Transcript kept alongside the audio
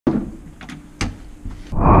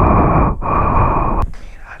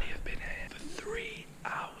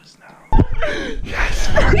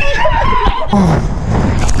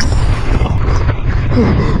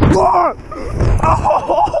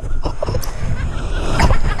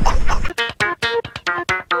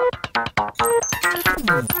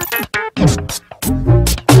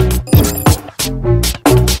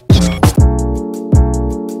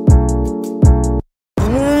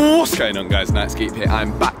Nightscape here.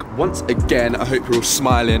 I'm back once again. I hope you're all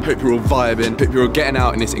smiling, hope you're all vibing, hope you're all getting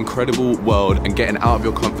out in this incredible world and getting out of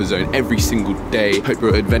your comfort zone every single day. Hope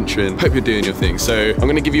you're adventuring, hope you're doing your thing. So I'm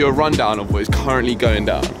gonna give you a rundown of what is currently going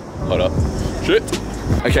down. Hold up. Shit.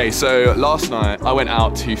 Okay, so last night I went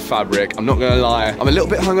out to Fabric. I'm not gonna lie, I'm a little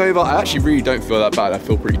bit hungover. I actually really don't feel that bad. I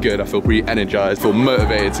feel pretty good. I feel pretty energized, feel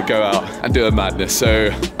motivated to go out and do a madness.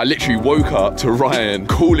 So I literally woke up to Ryan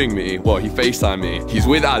calling me. Well, he FaceTimed me. He's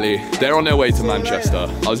with Ali. They're on their way to Manchester.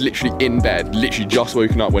 I was literally in bed, literally just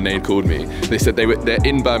woken up when they called me. They said they're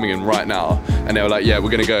in Birmingham right now, and they were like, yeah,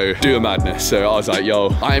 we're gonna go do a madness. So I was like, yo,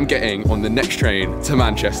 I am getting on the next train to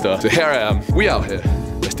Manchester. So here I am. We out here.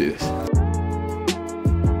 Let's do this.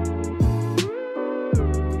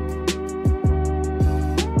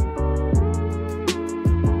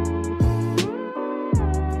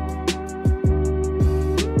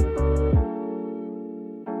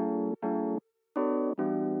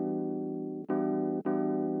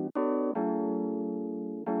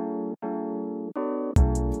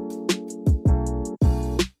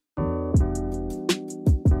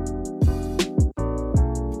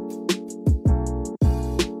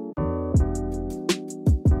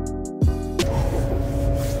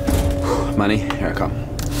 Money, here I come.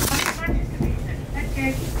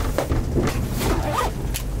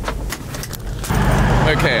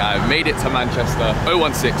 Okay, I've made it to Manchester.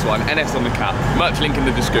 0161, NS on the cap. Merch link in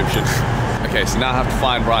the description. Okay, so now I have to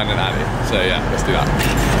find Ryan and Ali. So yeah, let's do that.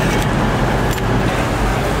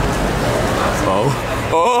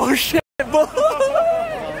 Oh shit, boy!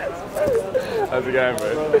 How's it going,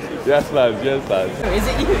 bro? Yes, lads, yes, lads. Is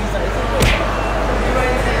it you?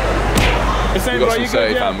 We got some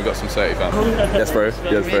 30 fam, we got some 30 fam. Yes bro,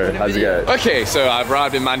 yes bro, how's it going? Okay, so I've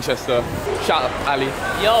arrived in Manchester. Shout out Ali.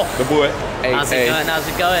 Yo. The boy. Hey, how's it going, how's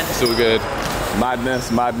it going? It's all good.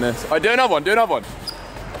 Madness, madness. Oh, do another one, do another one.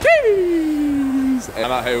 Jeez.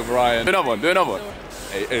 I'm out here with Ryan. Do another one, do another one.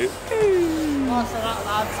 Hey, hey. Pass that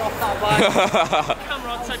lads, off that bike.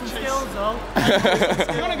 Camera, take skills though.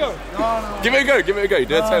 You wanna go? No. Give it a go, give it a go.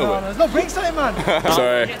 Do a tail whip. There's no brakes on it, man.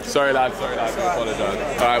 sorry lads, I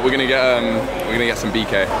apologise. All right, we're gonna get some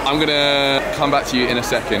BK. I'm gonna come back to you in a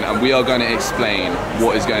second, and we are going to explain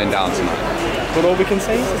what is going down tonight. But all we can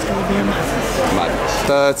say is it's gonna be a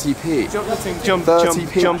madness. 30p. Jump the thing, jump,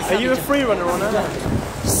 30p. jump. Are you a free runner on that?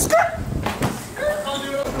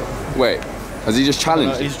 Wait, has he just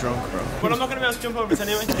challenged you? He's drunk, bro. Well, I'm not gonna be able to jump over it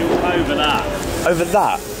anyway. Jump over that. Over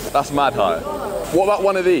that? That's mad high. What about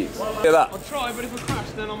one of these? Look at that. I'll try, but if we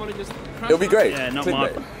crash, then I'm gonna just crash. It'll be great. Yeah, not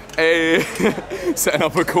mine. Hey, setting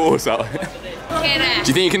up a course out here. Do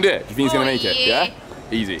you think you can do it? Do you think he's gonna make it? Yeah?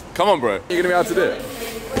 Easy. Come on, bro. You're gonna be able to do it.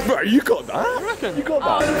 Bro, you got that? I reckon. You got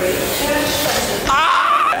that.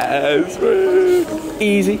 Yes, bro.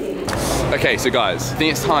 Easy. Okay, so guys, I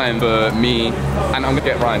think it's time for me, and I'm gonna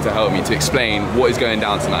get Ryan to help me to explain what is going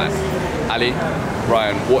down tonight. Ali,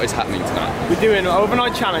 Ryan, what is happening tonight? We're doing an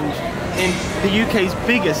overnight challenge in the UK's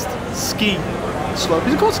biggest ski slope.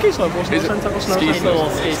 Is it called ski slope or snow centre? Ski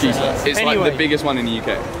slope. Ski slope. It's anyway, like the biggest one in the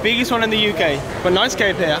UK. Biggest one in the UK. But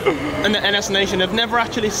Nightscape here and the NS Nation have never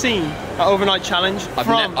actually seen an overnight challenge.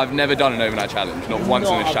 I've never done an overnight challenge, not once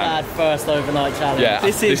in this challenge. Not a bad first overnight challenge. Yeah,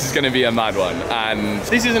 this is going to be a mad one, and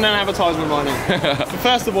this isn't an advertisement, Marnie.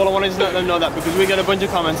 First of all, I wanted to let them know that because we get a bunch of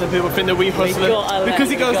comments and people think that we hustle it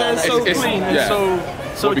because it goes there so clean and so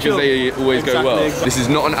because they always go well. Exactly. This is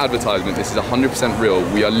not an advertisement, this is 100% real.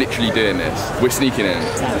 We are literally doing this. We're sneaking in.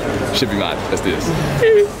 Should be mad. Let's do this.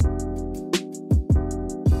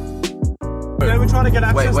 We're trying to get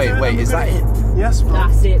access wait, is that it? Yes, bro.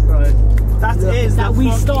 That's it, bro. That is that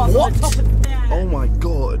we start what? at the top of the Oh my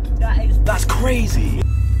god. That's crazy.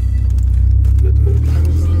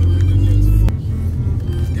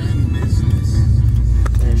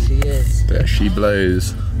 There she is. There she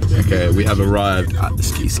blows. Okay, we have arrived at the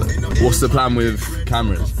ski slope. What's the plan with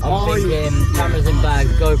cameras? I'm thinking cameras in bag,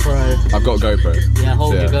 GoPro. I've got GoPro. Yeah,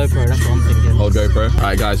 hold your GoPro, that's what I'm thinking. Hold GoPro.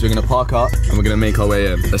 Alright guys, we're gonna park up and we're gonna make our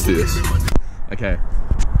way in. Let's do this. Okay,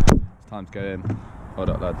 it's time to go in. Hold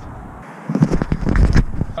up lads.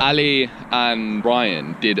 Ali and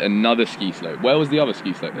Ryan did another ski slope. Where was the other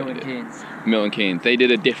ski slope? Milton Keynes. Milton Keynes. They did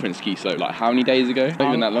a different ski slope, like how many days ago? Not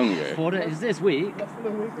even that long ago. Is this week?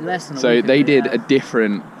 Less than a week. So they did a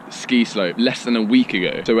different ski slope less than a week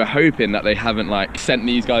ago. So we're hoping that they haven't like sent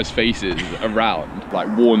these guys' faces around, like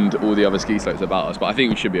warned all the other ski slopes about us, but I think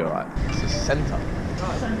we should be alright. It's the centre.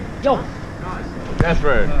 Yo! Yes,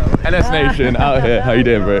 bro. NS Nation out here. How you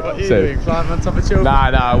doing, bro? What are you doing? Climbing on top of children?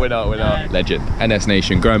 Nah, we're not. Legend. NS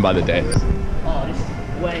Nation, growing by the day. Oh, this is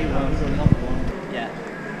way worse than the other one. Yeah.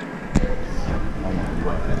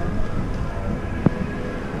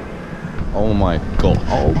 Oh my god.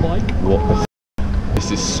 Oh my god. What the f?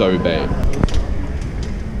 This is so big.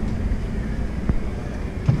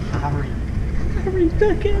 Harry,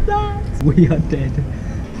 look at that. We are dead.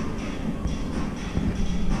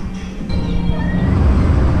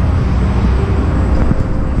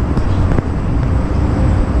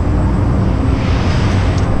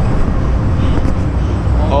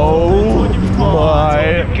 Oh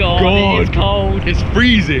my god. It's cold. It's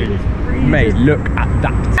freezing. Mate, look at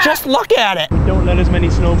that. Just look at it. Don't let as many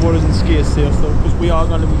snowboarders and skiers see us though, because we are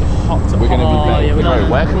going to be hot. We're going to be yeah, bro,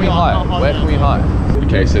 where can we hide? Where can we hide?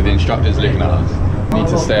 Okay, so the instructor's looking at us. We need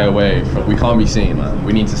to stay away from, we can't be seen, man.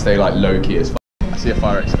 We need to stay like low-key as fuck. I see a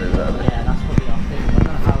fire exit over there. Yeah, that's probably our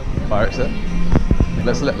thing. Fire exit?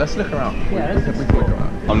 Let's look around. Yeah, we can look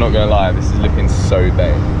around. I'm not gonna lie, this is looking so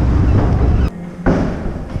big.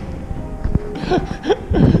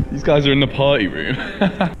 These guys are in the party room.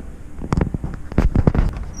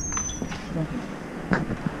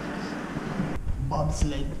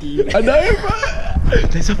 Bobsled deep. I know, bro.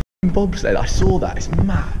 There's a f***ing bobsled. I saw that. It's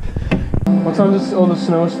mad. What time does all the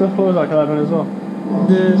snow stuff close? Like 11 as well?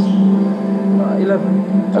 There's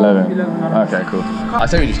 11. 11. Okay, cool. I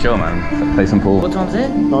say we just chill, man. Play some pool. What time's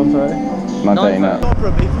it? 9:30. 9:30 now. Oh,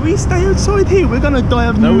 bro, if we stay outside here, we're gonna die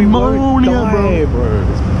of pneumonia, bro.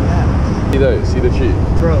 See those? See the tube?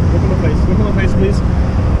 Bro, look at my face. Look at my face, please.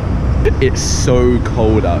 It's so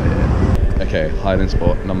cold out here. Okay, hiding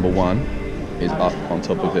spot number 1 is up on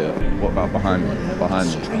top of here. What about behind me? Behind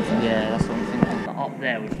me. Yeah, that's what I'm thinking. But up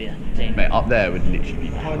there would be a thing. Mate, up there would literally be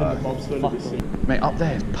Behind the perfect. bobsled. Mate, up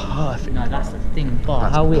there is perfect. No, that's the thing.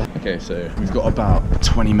 But how we... Okay, so we've got about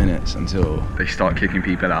 20 minutes until they start kicking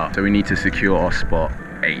people out. So we need to secure our spot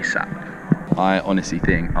ASAP. I honestly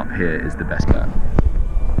think up here is the best bet.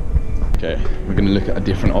 Okay, we're gonna look at a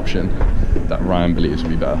different option that Ryan believes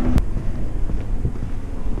will be better.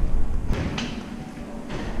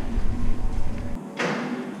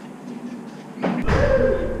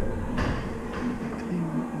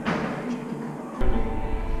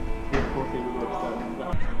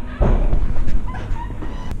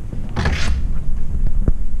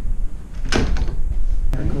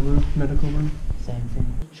 Medical room. Same thing.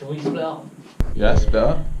 Shall we split up? Yes,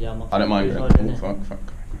 better? Yeah, I'm I don't mind. going. Oh, fuck.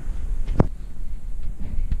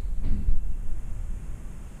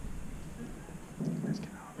 Let's get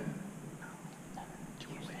out of here. No.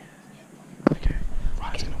 Okay,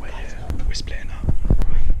 Ryan's gonna wait here. We're splitting up.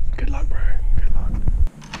 Good luck, bro. Good luck.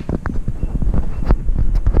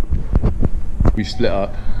 We've split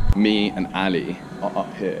up. Me and Ali are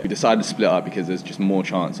up here. We decided to split up because there's just more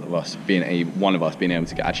chance of us being one of us being able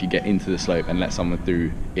to actually get into the slope and let someone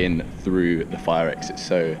through the fire exit.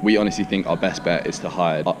 So we honestly think our best bet is to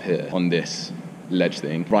hide up here on this ledge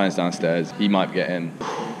thing. Ryan's downstairs. He might get in.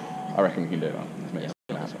 I reckon we can do that. Let's make it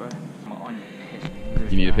happen.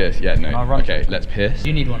 You need a piss? Yeah, no. Okay, let's piss.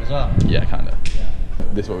 You need one as well? Yeah, kinda. Yeah.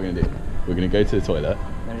 This is what we're gonna do. We're gonna go to the toilet.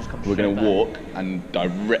 We're gonna walk and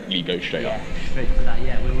directly go straight up. Straight for that,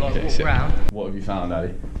 yeah. We'll walk round. What have you found,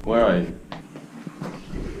 Ali? Where are you?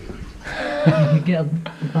 Get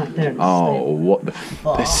back there. Oh, what the f?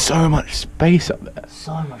 There's so much space up there.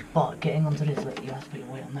 So much, but getting onto this, look, you have to put your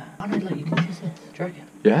weight on that. I know, look, you can use this. Do you reckon?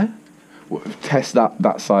 Yeah? Well, test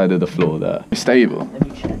that side of the floor there. It's stable. Let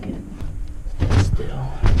me check it. Still.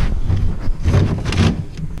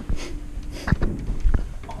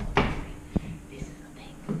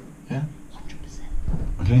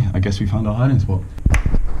 Okay, I guess we found our hiding spot.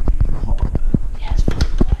 Yes. Oh my god.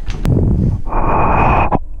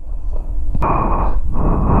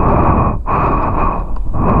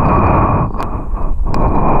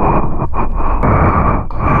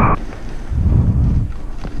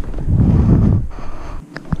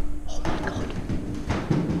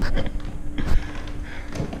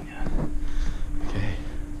 Okay.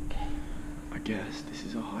 I guess this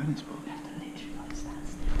is our hiding spot. We have to literally stand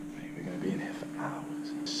still. Mate, we're gonna be in here for hours.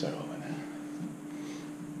 So hot in here.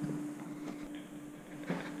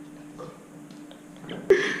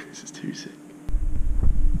 This is too sick.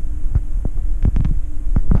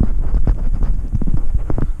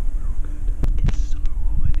 It's so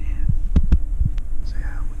hot in here. So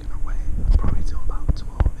yeah, we're gonna wait probably till about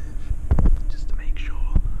 12ish, just to make sure.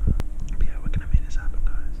 But yeah, we're gonna make this happen,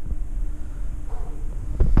 guys.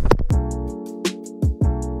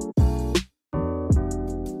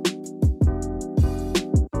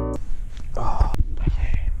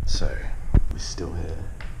 So, we're still here.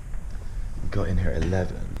 We got in here at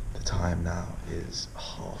 11. The time now is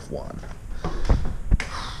 1:30.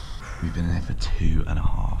 We've been in here for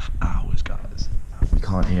 2.5 hours, guys. We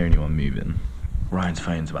can't hear anyone moving. Ryan's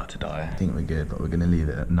phone's about to die. I think we're good, but we're gonna leave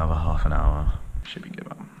it another half an hour. Should be good,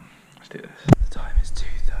 man. Let's do this. The time is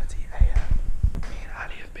 2:30 AM. Me and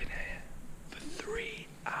Ali have been here for 3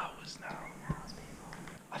 hours now.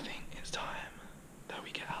 I think it's time that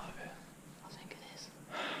we get out of here. I think it is.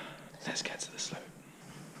 Let's get to the slope.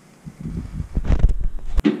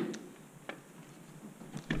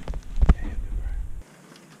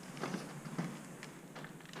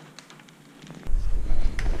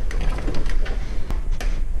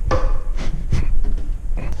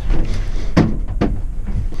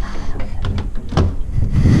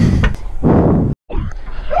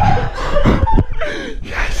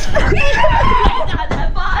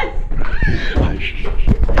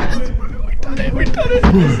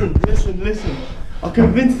 Listen. I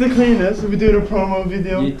convinced the cleaners we're doing a promo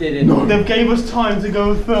video. You didn't. No. They gave us time to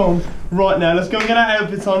go film right now. Let's go and get our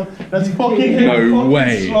outfits on. Let's fucking hit No the fucking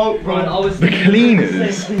way. slope, bro. The cleaners?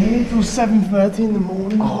 We're here till 7:30 in the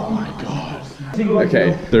morning. Oh my god.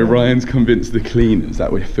 Okay, so Ryan's convinced the cleaners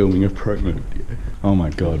that we're filming a promo video. Oh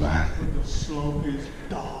my god, man. The slope is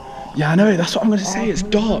dark. Yeah, I know, that's what I'm gonna say. It's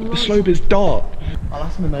dark. The slope is dark. I'll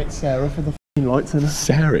ask my mate Sarah for the lights in it.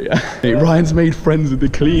 Sarah? Hey, Ryan's made friends with the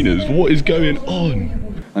cleaners. What is going on?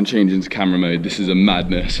 I'm changing to camera mode. This is a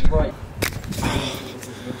madness. Right.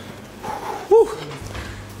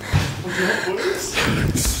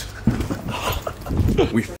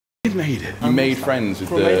 We made it. You made friends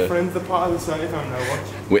with We made friends, the part of the set if I'm now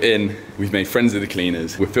watching. We're in. We've made friends with the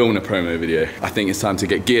cleaners. We're filming a promo video. I think it's time to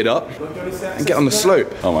get geared up and get on the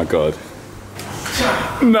slope. Oh my god.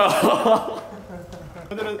 No.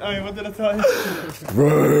 What did I tell you?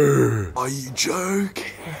 Bro, are you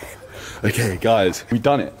joking? Okay, guys, we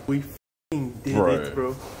done it. We did it,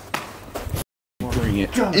 bro. Bring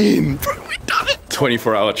it in. Bro, we done it.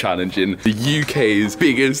 24-hour challenge in the UK's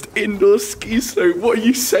biggest indoor ski slope. What are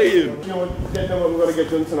you saying? You know what? Don't know what we've got to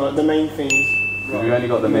get done tonight. The main things. Right. We've only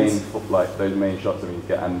got the main, like those main shots that we need to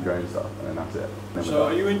get and drone stuff, and then that's it. Then So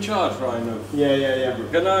are you in charge, Ryan? Of Yeah.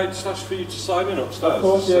 Can I just ask for you to sign in upstairs? Of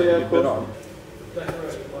course, yeah, of course. On?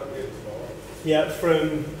 Yeah,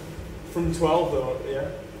 from 12 though, yeah.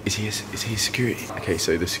 Is he security? Okay,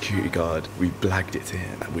 so the security guard, we blagged it to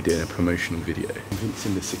him that we're doing a promotional video.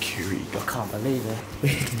 Convincing the security guard. I can't believe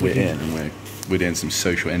it. We're in and we're doing some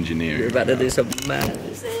social engineering. We're about to do some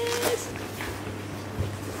madness.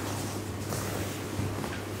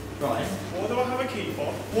 Right. Why do I have a key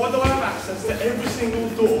fob? Why do I have access to every single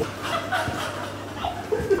door?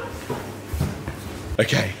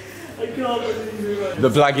 Okay. I can't believe it. The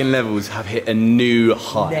blagging levels have hit a new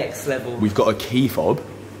high. Next level. We've got a key fob.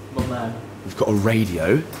 My man. We've got a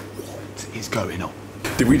radio. What is going on?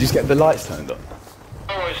 Did we just get the lights turned on?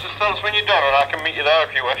 Oh, it's the stunts when you're done, and I can meet you there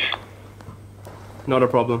if you wish. Not a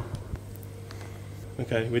problem.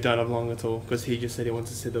 Okay, we don't have long at all, because he just said he wanted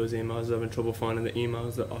to see those emails. He's having trouble finding the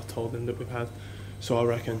emails that I told him that we've had. So I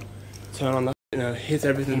reckon, turn on that, hit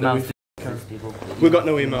everything that we've can. We've got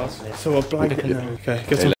no emails, so I'll blank it. Okay,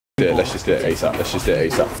 get some. Let's just do it ASAP. Let's just do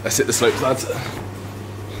it ASAP. Let's hit the slopes, lads.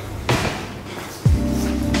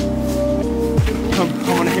 Come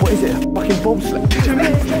on, What is it? A fucking bobsled?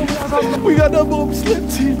 We got a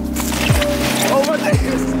bobsled team. Oh my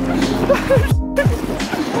days.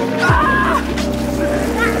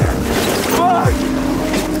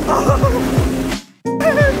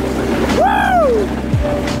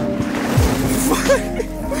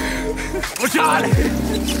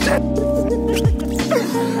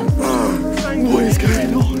 What is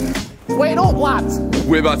going on? Wait up, lads!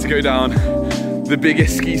 We're about to go down the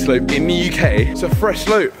biggest ski slope in the UK. It's a fresh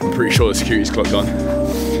slope. I'm pretty sure the security's clocked on.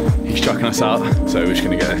 He's chucking us out, so we're just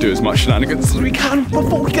gonna do as much shenanigans as we can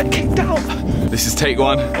before we get kicked out. This is take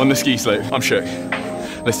one on the ski slope. I'm shook.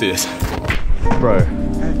 Let's do this. Bro.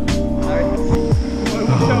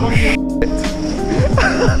 Oh, shit.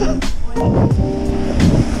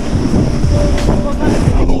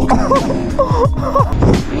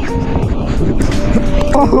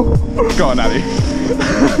 Go on, Ali.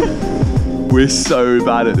 We're so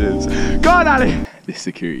bad at this. Go on, Ali. This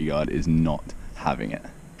security guard is not having it.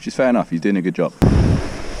 Which is fair enough, he's doing a good job.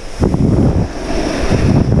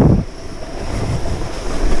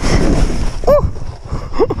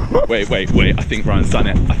 Wait, I think Ryan's done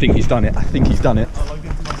it. I think he's done it. I logged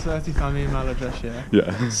into my certified email address, yeah?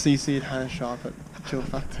 Yeah. CC'd hand sharp at Chill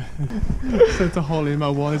Factor. Sent a whole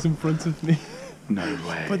email while he's in front of me. No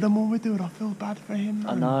way. But the more we do it, I feel bad for him,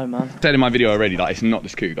 man. I know, man. I said in my video already, like, it's not the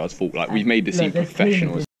security guard's fault. Like, we've made this seem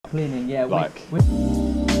professional. Cleaning, yeah. Like.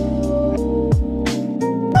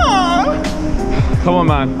 Come on,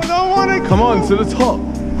 man. I don't want to. Come on, to the top.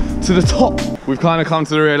 To the top. We've kind of come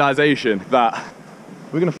to the realization that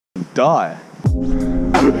we're gonna die.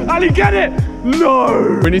 Ali, get it!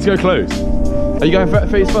 No! We need to go close. Are you going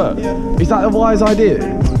face first? Yeah. Is that a wise idea?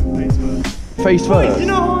 Face first. You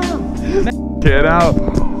know who I am. Get out.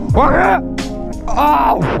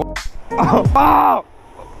 Oh! Oh!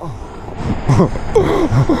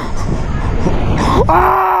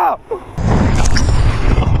 Ah!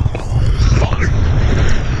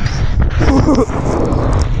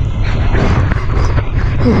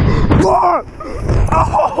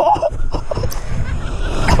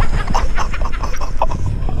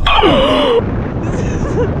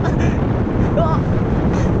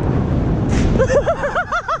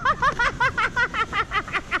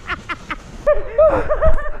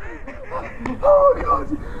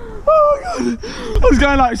 I was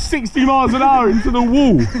going like 60 miles an hour into the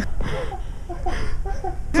wall.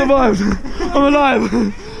 Survived. I'm alive.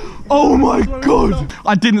 Oh my god.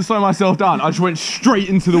 I didn't slow myself down. I just went straight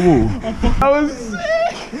into the wall. That was sick.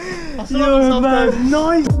 Yeah, man.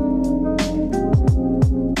 Nice.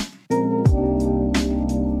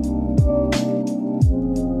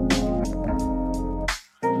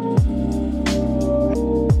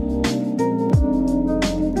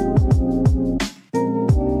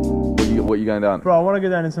 What are you going down? Bro, I want to go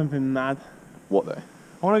down in something mad. What though?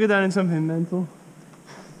 I want to go down in something mental.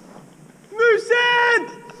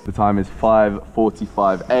 Moosehead! The time is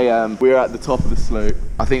 5:45 AM. We're at the top of the slope.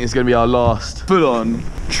 I think it's going to be our last full-on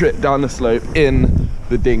trip down the slope in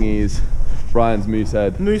the dinghies. Ryan's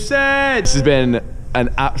Moosehead. Moosehead! This has been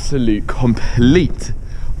an absolute, complete,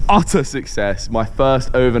 utter success. My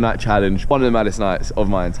first overnight challenge. One of the maddest nights of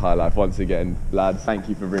my entire life. Once again, lads, thank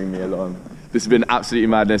you for bringing me along. This has been absolutely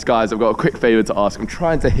madness. Guys, I've got a quick favor to ask. I'm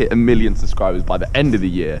trying to hit 1 million subscribers by the end of the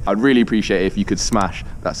year. I'd really appreciate it if you could smash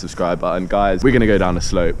that subscribe button. Guys, we're gonna go down the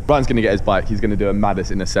slope. Ryan's gonna get his bike. He's gonna do a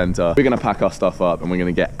maddest in the center. We're gonna pack our stuff up and we're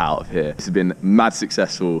gonna get out of here. This has been mad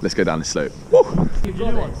successful. Let's go down the slope. Woo.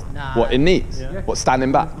 Nah. What, in knees? Yeah. What,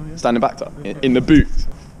 standing back? Standing back time? In the boots?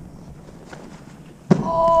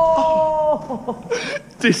 Oh!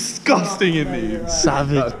 Disgusting in these.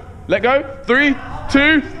 Savage. Let go. 3,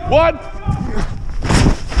 2, 1.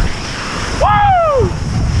 Woo!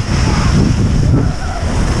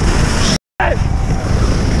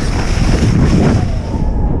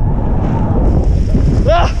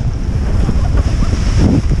 Ah!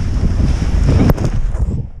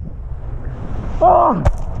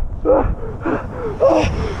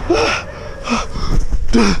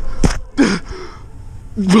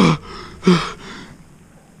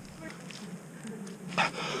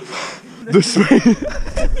 The space.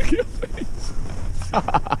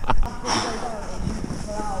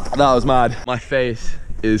 That was mad. My face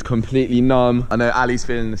is completely numb. I know Ali's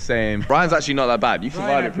feeling the same. Ryan's actually not that bad. You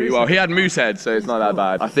survived it pretty well. He had Moosehead, so it's not that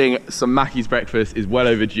bad. I think some Mackey's breakfast is well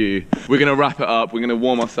overdue. We're gonna wrap it up. We're gonna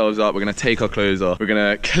warm ourselves up. We're gonna take our clothes off. We're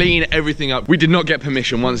gonna clean everything up. We did not get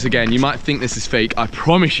permission once again. You might think this is fake. I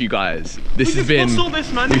promise you guys, this has been, we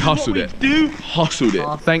hustled it. Hustled it.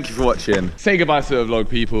 Thank you for watching. Say goodbye to the vlog,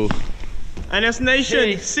 people. NS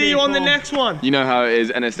Nation, see you on the next one. You know how it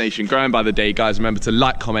is, NS Nation, growing by the day. Guys, remember to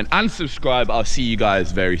like, comment, and subscribe. I'll see you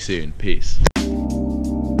guys very soon. Peace.